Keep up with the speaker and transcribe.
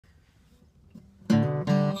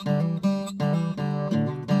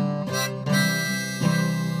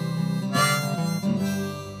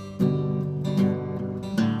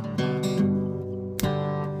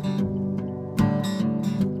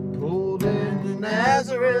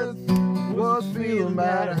Nazareth was feeling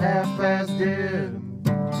about 1/2 dead.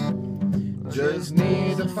 Just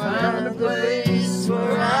need to find a place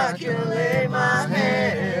where I can lay my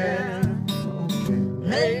head.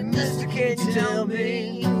 Hey, mister, can you tell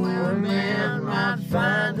me where a man might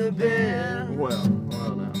find a bed? Well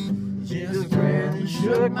now. Just grinned and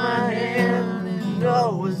shook my hand, and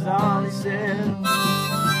no was all he said.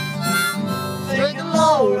 Take a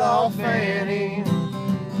load off Annie,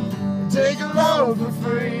 take a load for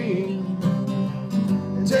free.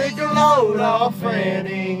 Take a load off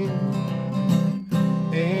Annie,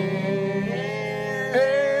 and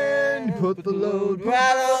put the load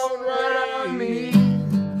right on me.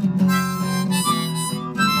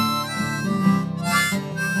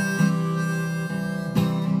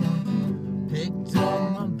 Picked up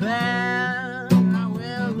my bag, I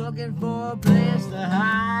went looking for a place to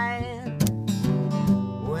hide.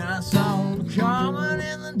 When I saw them coming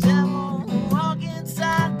and the devil walking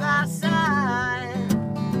side by side.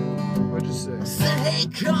 What'd you say? I said, hey,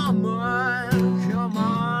 come on,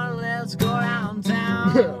 let's go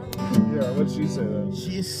downtown. Yeah, what'd she say then?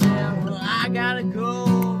 She said, well, I gotta go,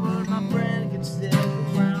 but my friend can stick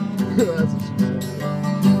around. That's what she said.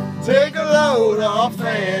 Take a load off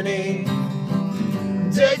Annie,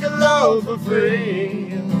 take a load for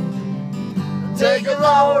free. Take a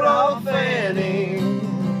load off Annie,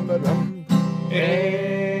 and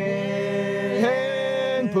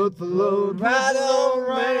put the load right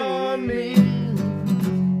on me.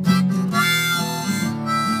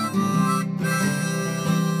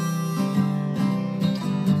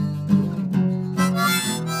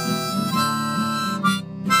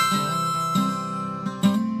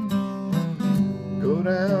 Go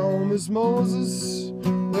down, Miss Moses,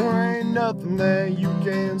 there ain't nothing that you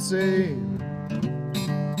can say.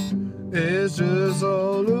 It's just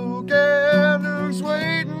all Luke and Luke's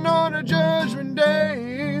waiting on a judgment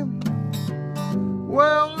day.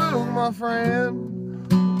 Well, Luke, my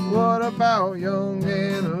friend, what about young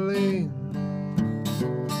Annalee?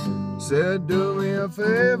 Said, do me a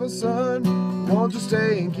favor, son, won't you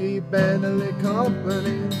stay and keep Annalee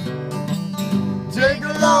company? Take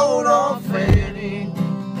a load off Annie,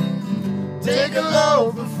 take a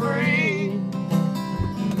load for free.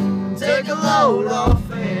 Take a load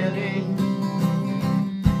off Annie,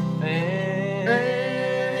 and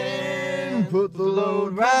put the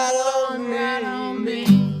load right on me.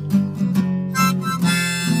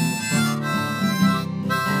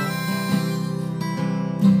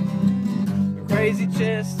 Crazy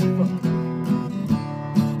chest of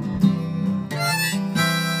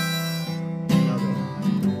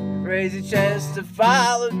Crazy Chester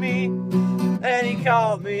followed me, and he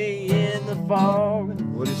caught me in the fog.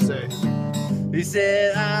 What'd he say? He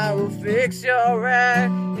said, I will fix your rack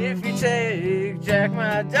if you take Jack,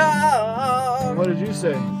 my dog. What did you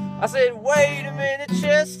say? I said, wait a minute,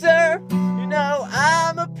 Chester, you know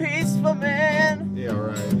I'm a peaceful man. Yeah,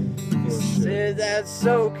 right. He said, that's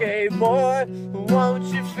okay, boy, won't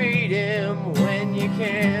you feed him when you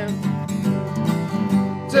can?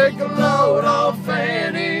 Take a load off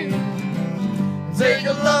Annie, take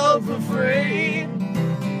a load for free.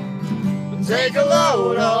 Take a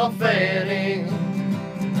load off Annie,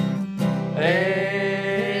 and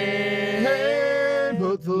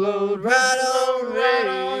put the load right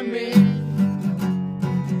on me.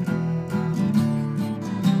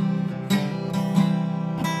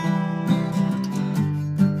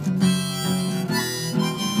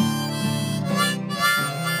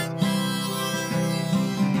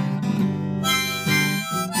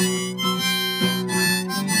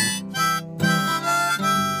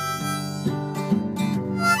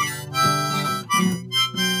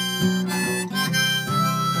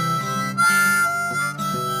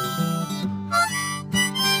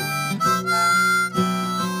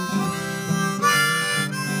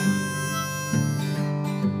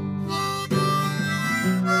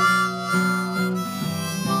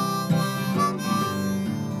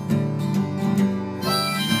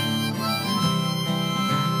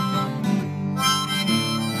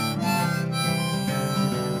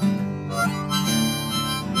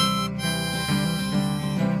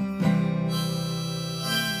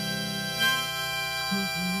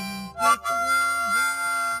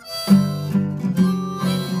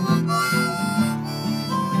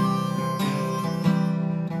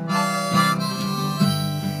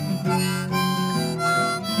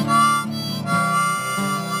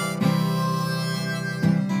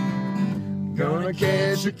 Gonna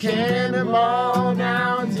catch a cannonball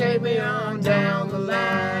now and take me on down the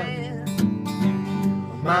line.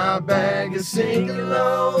 My bag is sinking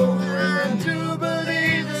low, and I do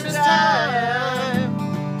believe it's time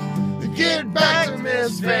to get back to me.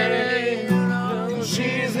 Miss Fanny.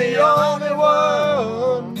 She's the only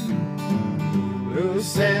one who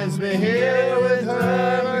sends me here with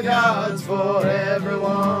her regards for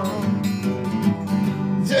everyone.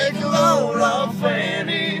 Take a load off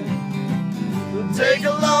Fanny, take a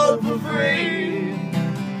load for free.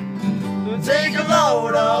 Take a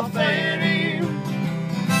load off Fanny,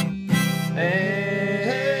 and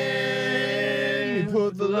you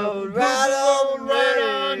put the load right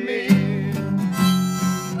on me.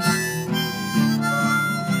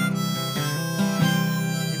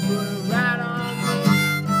 You put it right on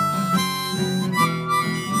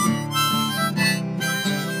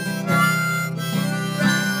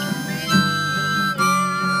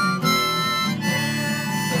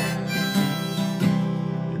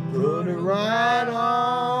Put it right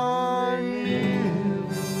on me.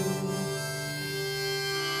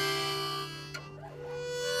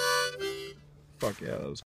 Fuck yeah, that was